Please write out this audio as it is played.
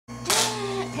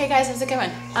Hey guys, how's it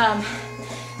going?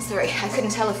 Sorry, I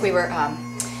couldn't tell if we were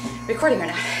recording or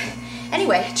not.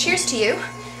 Anyway, cheers to you.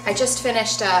 I just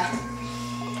finished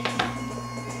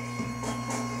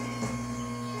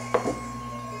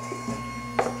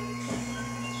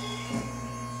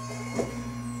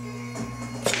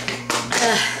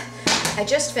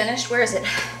where is it?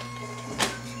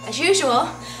 As usual,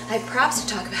 I have props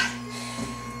to talk about.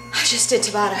 I just did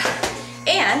Tabata.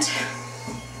 And,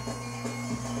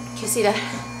 can you see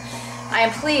that? I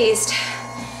am pleased.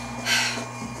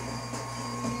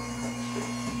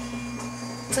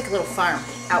 It's like a little farm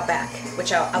out back,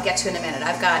 which I'll get to in a minute.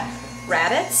 I've got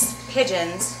rabbits,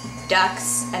 pigeons,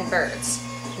 ducks, and birds.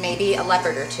 Maybe a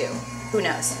leopard or two. Who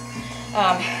knows?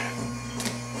 My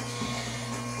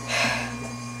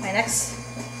neck's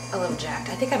a little jacked.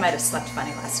 I think I might have slept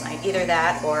funny last night. Either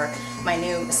that or my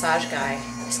new massage guy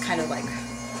is kind of like,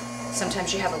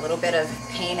 sometimes you have a little bit of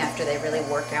pain after they really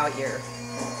work out your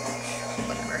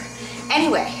whatever.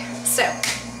 Anyway, so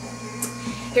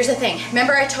here's the thing.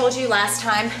 Remember I told you last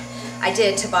time I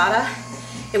did Tabata?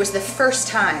 It was the first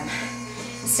time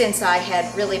since I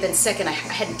had really been sick and I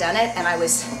hadn't done it, and I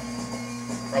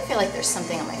feel like there's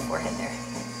something on my forehead there.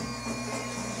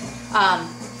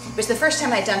 It was the first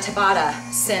time I'd done Tabata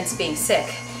since being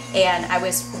sick, and I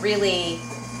was really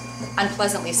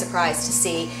unpleasantly surprised to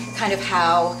see kind of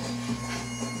how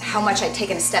much I'd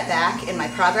taken a step back in my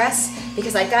progress,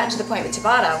 because I'd gotten to the point with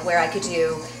Tabata where I could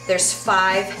do, there's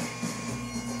 5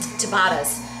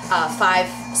 Tabatas,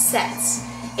 5 sets,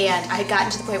 and I had gotten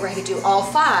to the point where I could do all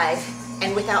 5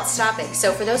 and without stopping.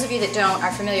 So for those of you that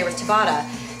are familiar with Tabata,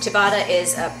 Tabata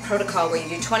is a protocol where you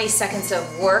do 20 seconds of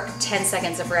work, 10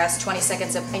 seconds of rest, 20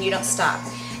 seconds of, and you don't stop.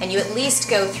 And you at least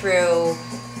go through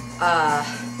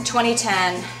 20,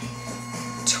 10,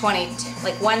 20,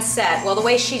 like one set. Well, the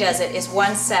way she does it is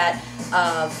one set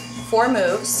of 4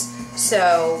 moves,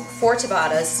 so 4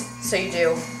 Tabatas. So you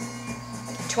do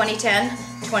 20, 10,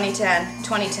 20, 10,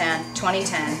 20, 10, 20,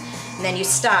 10, and then you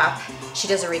stop. She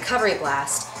does a recovery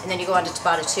blast, and then you go on to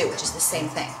Tabata 2, which is the same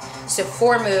thing. So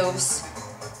 4 moves,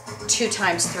 2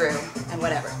 times through, and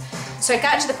whatever. So I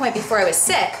got to the point before I was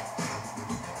sick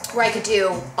where I could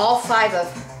do all 5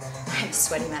 of, I'm a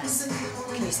sweaty mess.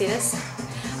 Can you see this?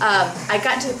 I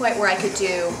got to the point where I could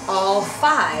do all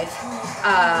 5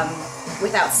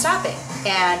 without stopping.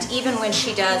 And even when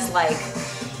she does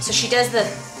so she does the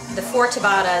 4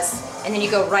 Tabatas, and then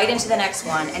you go right into the next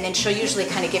one, and then she'll usually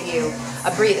kind of give you a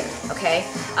breather, okay?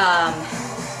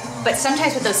 But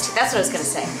sometimes with those, that's what I was gonna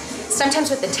say.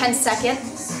 Sometimes with the 10-second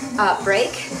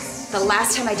break, the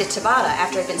last time I did Tabata,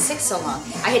 after I'd been sick so long,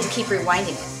 I had to keep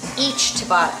rewinding it, each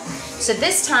Tabata. So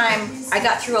this time, I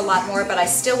got through a lot more, but I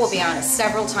still will be honest,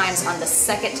 several times on the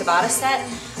second Tabata set,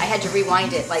 I had to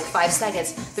rewind it like 5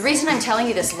 seconds. The reason I'm telling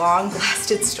you this long,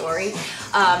 blasted story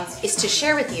is to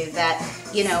share with you that,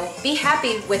 you know, be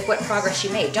happy with what progress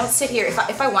you made. Don't sit here,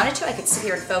 if I wanted to, I could sit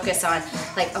here and focus on,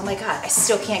 like, oh my God, I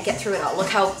still can't get through it all. Look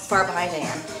how far behind I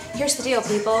am. Here's the deal,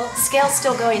 people. Scale's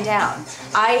still going down.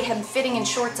 I am fitting in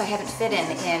shorts I haven't fit in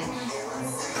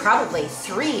probably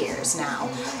 3 years now.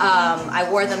 I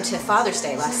wore them to Father's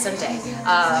Day last Sunday.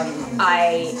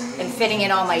 I am fitting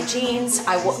in all my jeans.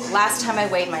 Last time I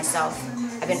weighed myself,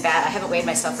 I've been bad. I haven't weighed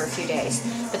myself for a few days,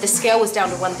 but the scale was down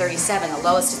to 137, the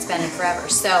lowest it's been in forever.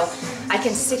 So I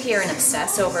can sit here and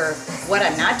obsess over what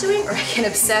I'm not doing, or I can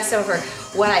obsess over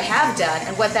what I have done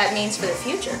and what that means for the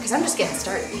future, because I'm just getting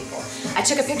started, people. I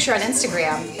took a picture on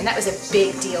Instagram, and that was a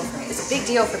big deal for me. It was a big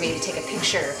deal for me to take a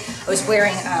picture. I was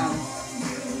wearing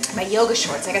my yoga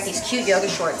shorts. I got these cute yoga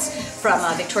shorts from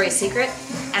Victoria's Secret,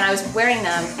 and I was wearing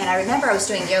them, and I remember I was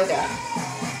doing yoga.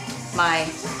 My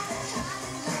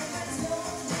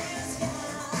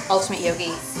Ultimate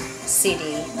Yogi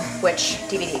DVD,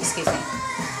 excuse me,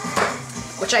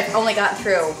 which I've only gotten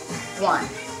through 1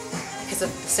 because of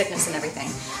the sickness and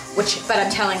everything, but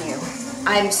I'm telling you,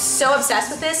 I'm so obsessed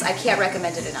with this, I can't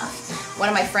recommend it enough. One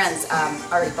of my friends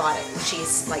already bought it.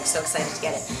 She's like so excited to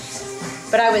get it.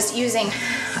 But I was using,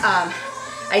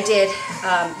 I did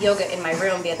yoga in my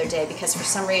room the other day because for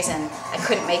some reason I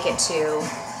couldn't make it to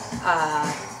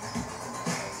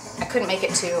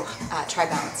Tri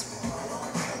Balance.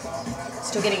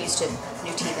 Still getting used to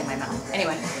new teeth in my mouth.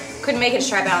 Anyway, couldn't make it to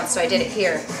Tri Balance, so I did it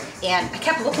here. And I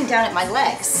kept looking down at my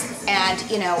legs. And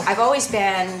you know, I've always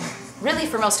been, really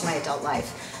for most of my adult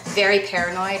life, very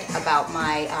paranoid about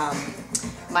my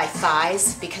my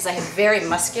thighs, because I have very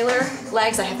muscular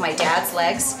legs. I have my dad's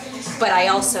legs, but I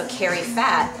also carry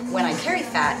fat. When I carry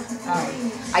fat,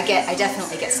 I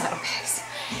definitely get saddlebags.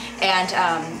 And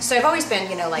so I've always been,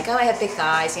 you know, like, oh, I have big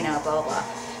thighs, you know, blah, blah, blah.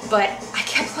 But I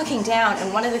kept looking down,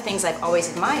 and one of the things I've always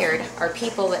admired are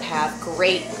people that have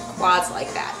great quads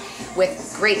like that,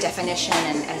 with great definition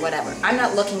and whatever. I'm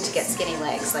not looking to get skinny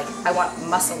legs. Like, I want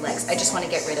muscle legs. I just want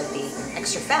to get rid of the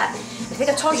extra fat. I think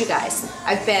I've told you guys,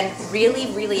 I've been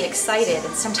really, really excited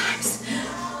and sometimes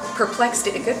perplexed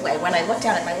in a good way when I look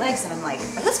down at my legs and I'm like,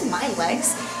 are those my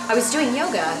legs? I was doing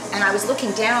yoga and I was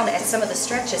looking down at some of the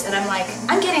stretches and I'm like,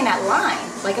 I'm getting that line.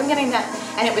 Like, I'm getting that,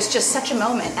 and it was just such a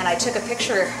moment. And I took a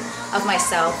picture of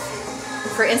myself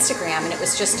for Instagram, and it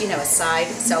was just, you know, a side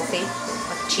selfie,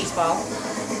 like a cheese ball.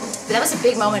 But that was a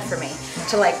big moment for me,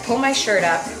 to like pull my shirt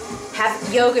up,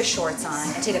 have yoga shorts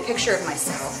on, and take a picture of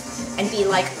myself and be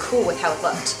like cool with how it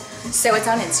looked. So it's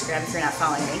on Instagram if you're not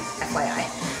following me, FYI.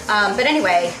 But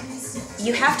anyway,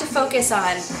 you have to focus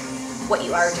on what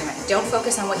you are doing. Don't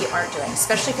focus on what you aren't doing,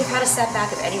 especially if you've had a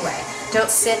setback of any way. Don't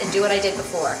sit and do what I did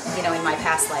before, you know, in my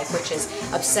past life, which is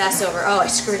obsess over, oh, I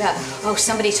screwed up. Oh,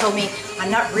 somebody told me I'm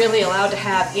not really allowed to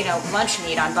have, you know, lunch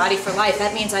meat on Body for Life.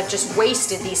 That means I've just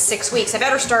wasted these 6 weeks. I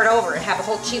better start over and have a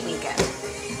whole cheat weekend.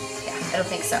 Yeah, I don't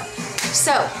think so.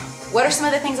 So, what are some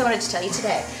of the things I wanted to tell you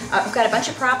today? I've got a bunch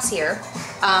of props here.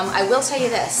 I will tell you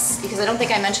this, because I don't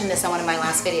think I mentioned this on one of my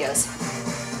last videos.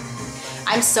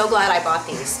 I'm so glad I bought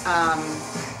these.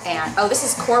 And oh, this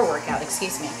is core workout,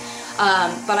 excuse me.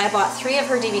 But I bought 3 of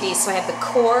her DVDs, so I have the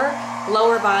core,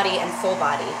 lower body, and full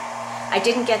body. I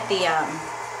didn't get the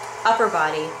upper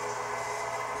body,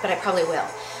 but I probably will.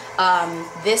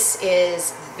 This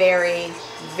is very,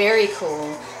 very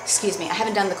cool. Excuse me, I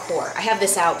haven't done the core. I have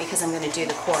this out because I'm going to do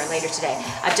the core later today.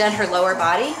 I've done her lower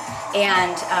body,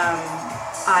 and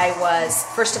I was,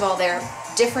 first of all, there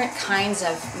are different kinds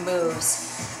of moves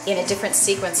in a different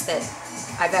sequence that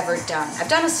I've ever done. I've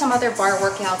done some other bar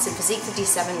workouts in Physique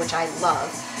 57, which I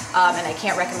love, and I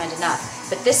can't recommend enough.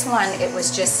 But this one, it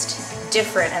was just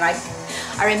different, and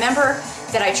I remember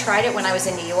that I tried it when I was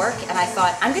in New York, and I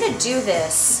thought, I'm gonna do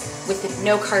this with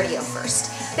no cardio first.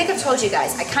 I think I've told you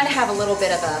guys, I kind of have a little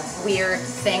bit of a weird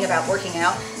thing about working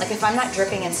out. Like, if I'm not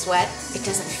dripping in sweat, it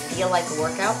doesn't feel like a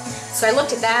workout. So I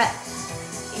looked at that,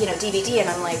 you know, DVD, and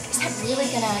I'm like, is that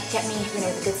really gonna get me, you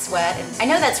know, the good sweat? And I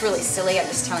know that's really silly, I'm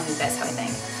just telling you guys how I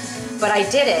think. But I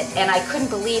did it, and I couldn't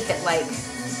believe that like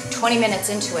 20 minutes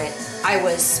into it, I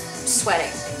was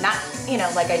sweating. Not, you know,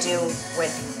 like I do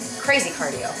with crazy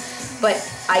cardio, but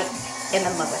I am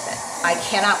in love with it. I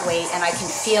cannot wait, and I can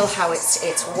feel how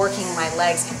it's working my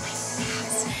legs and my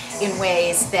abs in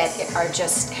ways that are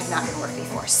just have not been worked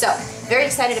before. So, very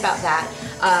excited about that.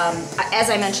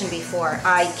 As I mentioned before,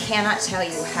 I cannot tell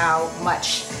you how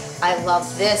much I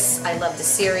love this. I love the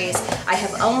series. I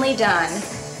have only done,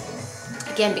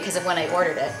 again, because of when I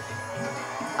ordered it,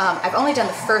 I've only done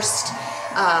the first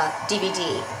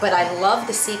DVD, but I love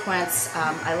the sequence.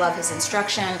 I love his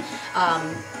instruction.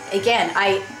 Again,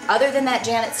 other than that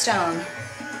Janet Stone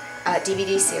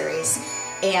DVD series,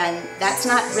 and that's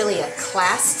not really a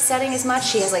class setting as much.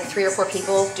 She has like 3 or 4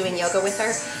 people doing yoga with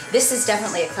her. This is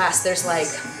definitely a class. There's like,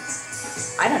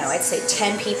 I don't know, I'd say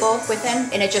 10 people with him,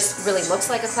 and it just really looks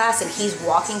like a class, and he's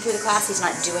walking through the class. He's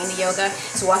not doing the yoga.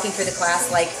 He's walking through the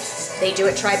class like they do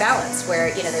at Try Balance, where,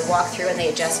 you know, they walk through and they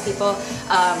adjust people.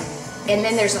 And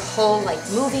then there's a whole like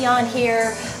movie on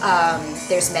here.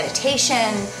 There's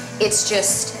meditation. It's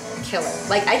just killer.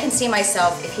 Like, I can see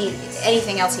myself, if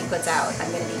anything else he puts out,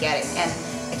 I'm going to be getting, and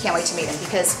I can't wait to meet him,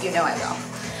 because you know I will.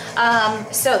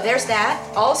 So there's that.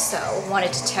 Also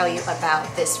wanted to tell you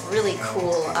about this really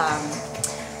cool,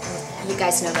 you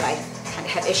guys know that I kind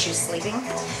of have issues sleeping,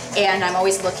 and I'm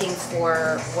always looking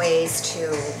for ways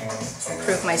to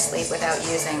improve my sleep without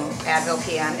using Advil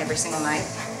PM every single night.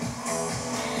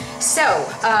 So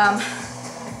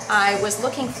I was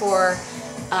looking for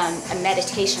a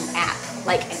meditation app,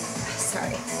 like, sorry, I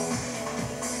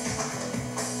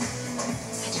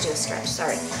had to do a stretch,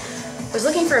 sorry. I was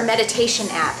looking for a meditation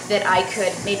app that I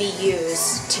could maybe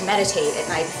use to meditate at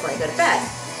night before I go to bed.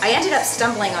 I ended up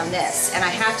stumbling on this, and I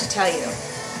have to tell you,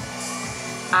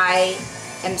 I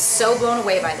am so blown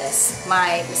away by this.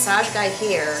 My massage guy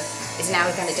here is now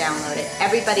going to download it.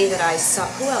 Everybody that I saw,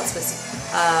 who else was,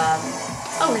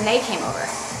 oh, Renee came over,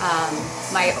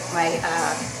 my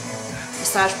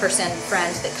massage person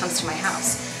friend that comes to my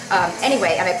house.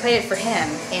 Anyway, and I played it for him,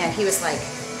 and he was like,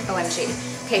 OMG.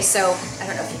 Okay, so, I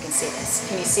don't know if you can see this.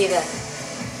 Can you see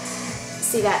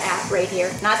that app right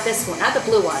here? Not this one, not the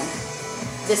blue one,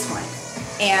 this one.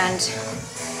 And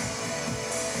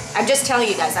I'm just telling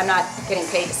you guys, I'm not getting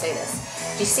paid to say this.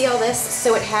 Do you see all this?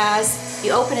 So it has,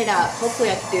 you open it up,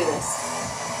 hopefully I can do this.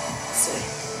 Let's see.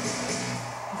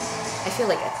 I feel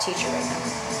like a teacher right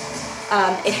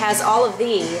now. It has all of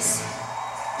these.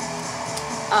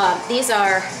 These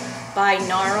are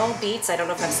binaural beats. I don't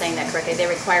know if I'm saying that correctly. They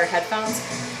require headphones.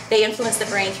 They influence the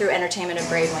brain through entertainment of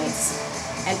brainwaves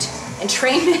and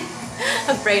entrainment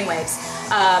of brainwaves.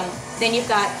 Then you've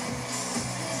got,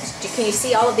 can you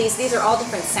see all of these? These are all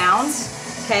different sounds,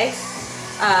 okay?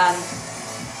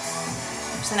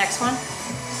 What's the next one?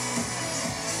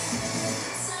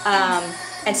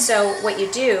 And so what you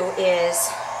do is,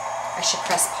 I should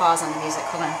press pause on the music.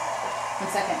 Hold on 1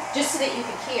 second. Just so that you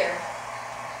can hear.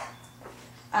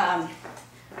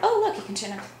 Oh, look, you can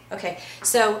turn it. Okay,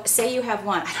 so say you have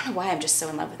one. I don't know why I'm just so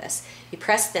in love with this. You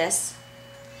press this,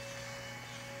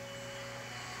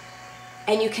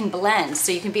 and you can blend.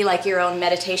 So you can be like your own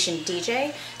meditation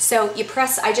DJ. So you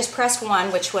press, I just pressed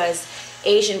one, which was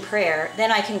Asian prayer.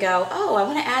 Then I can go, oh, I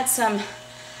want to add some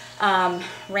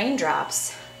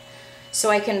raindrops. So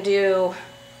I can do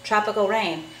tropical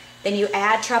rain. Then you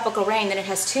add tropical rain, then it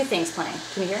has two things playing.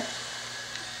 Can you hear?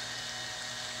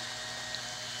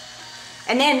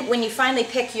 And then when you finally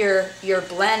pick your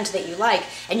blend that you like,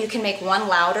 and you can make one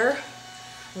louder,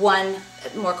 one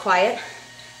more quiet,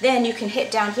 then you can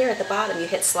hit down here at the bottom, you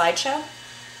hit slideshow,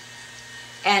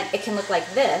 and it can look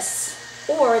like this,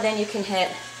 or then you can hit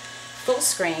full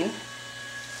screen.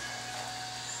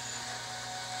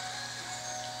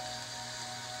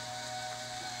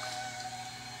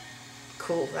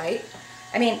 Cool, right?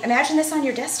 I mean, imagine this on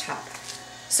your desktop.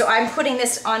 So I'm putting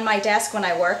this on my desk when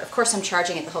I work. Of course, I'm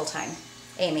charging it the whole time.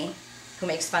 Amy, who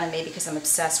makes fun of me because I'm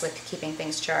obsessed with keeping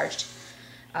things charged.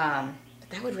 But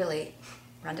that would really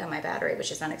run down my battery,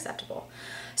 which is unacceptable.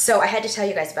 So I had to tell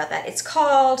you guys about that. It's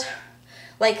called,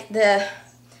 like the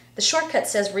shortcut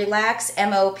says Relax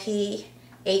MOP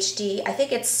HD. I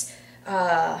think it's,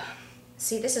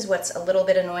 see, this is what's a little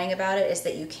bit annoying about it, is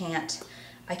that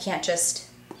I can't just,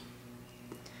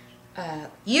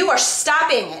 you are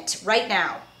stopping it right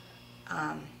now.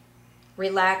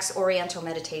 Relax Oriental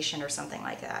Meditation or something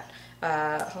like that.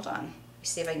 Hold on. Let me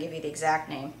see if I can give you the exact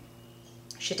name.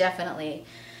 Should definitely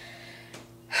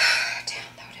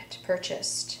download it.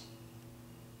 Purchased.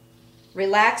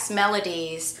 Relax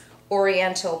Melodies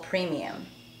Oriental Premium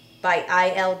by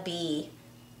ILB,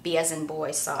 B as in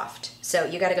boy, soft. So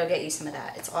you got to go get you some of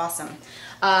that. It's awesome.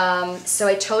 So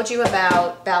I told you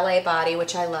about Ballet Body,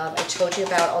 which I love. I told you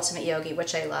about Ultimate Yogi,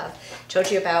 which I love.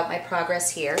 Told you about my progress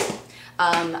here.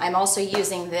 I'm also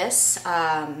using this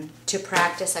to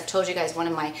practice. I've told you guys one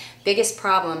of my biggest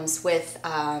problems with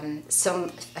a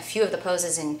few of the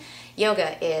poses in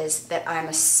yoga is that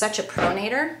I'm such a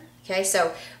pronator. Okay,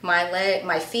 so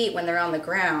my feet, when they're on the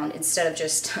ground, instead of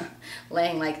just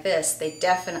laying like this, they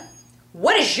definitely.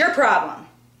 What is your problem?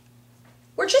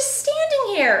 We're just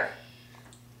standing here.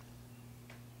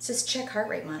 It says check heart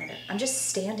rate monitor. I'm just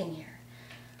standing here.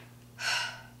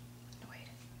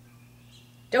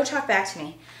 Don't talk back to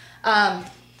me. And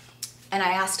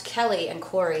I asked Kelly and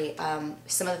Corey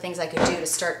some of the things I could do to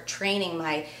start training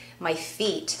my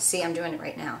feet. See, I'm doing it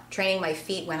right now. Training my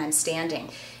feet when I'm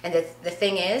standing. And the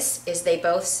thing is they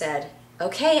both said,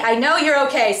 okay, I know you're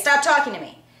okay. Stop talking to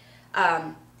me.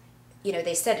 You know,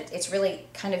 they said it's really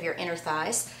kind of your inner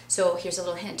thighs. So here's a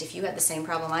little hint. If you have the same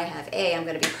problem I have, I'm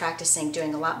going to be practicing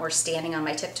doing a lot more standing on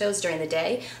my tiptoes during the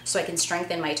day so I can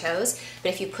strengthen my toes. But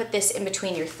if you put this in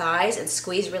between your thighs and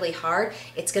squeeze really hard,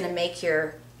 it's going to make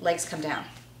your legs come down.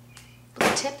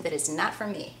 A tip that is not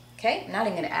from me. Okay? I'm not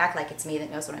even going to act like it's me that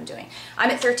knows what I'm doing.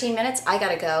 I'm at 13 minutes. I got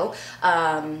to go.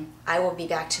 I will be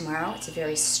back tomorrow. It's a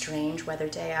very strange weather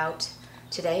day out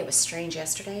today. It was strange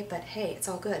yesterday, but hey, it's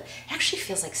all good. It actually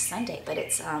feels like Sunday, but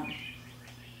it's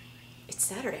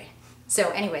Saturday.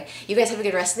 So anyway, you guys have a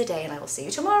good rest of the day, and I will see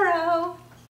you tomorrow.